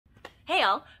Hey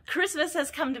all, Christmas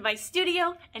has come to my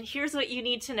studio, and here's what you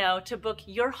need to know to book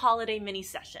your holiday mini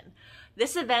session.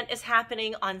 This event is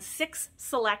happening on 6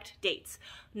 select dates,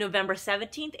 November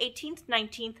 17th, 18th,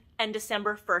 19th, and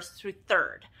December 1st through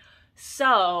 3rd.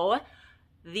 So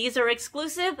these are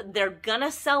exclusive, they're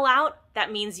gonna sell out,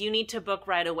 that means you need to book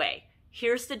right away.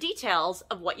 Here's the details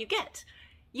of what you get.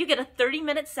 You get a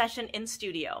 30-minute session in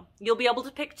studio. You'll be able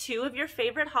to pick 2 of your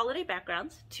favorite holiday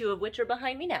backgrounds, 2 of which are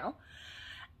behind me now.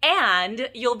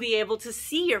 And you'll be able to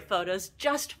see your photos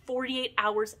just 48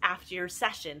 hours after your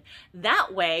session.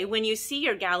 That way, when you see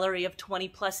your gallery of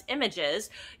 20+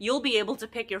 images, you'll be able to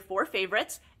pick your 4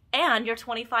 favorites and your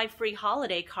 25 free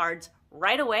holiday cards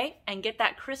right away and get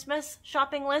that Christmas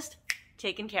shopping list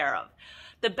taken care of.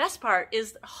 The best part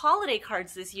is holiday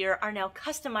cards this year are now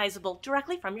customizable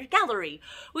directly from your gallery,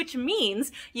 which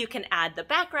means you can add the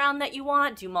background that you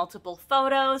want, do multiple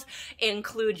photos,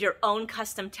 include your own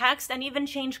custom text, and even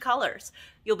change colors.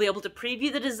 You'll be able to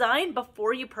preview the design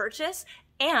before you purchase,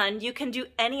 and you can do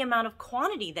any amount of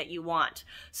quantity that you want.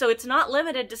 So it's not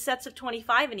limited to sets of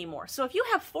 25 anymore. So if you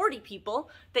have 40 people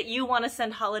that you want to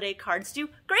send holiday cards to,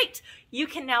 great! You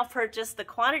can now purchase the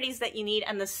quantities that you need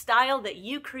and the style that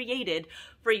you created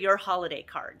for your holiday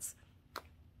cards.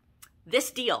 This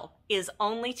deal is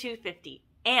only $250,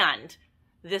 and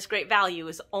this great value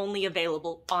is only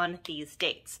available on these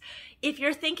dates. If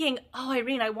you're thinking, oh,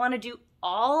 Irene, I want to do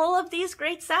all of these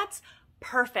great sets,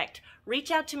 perfect.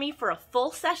 Reach out to me for a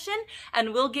full session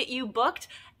and we'll get you booked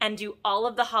and do all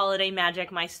of the holiday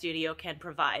magic my studio can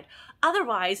provide.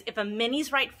 Otherwise, if a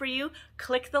mini's right for you,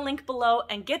 click the link below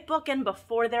and get booking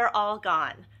before they're all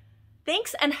gone.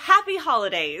 Thanks and happy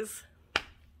holidays!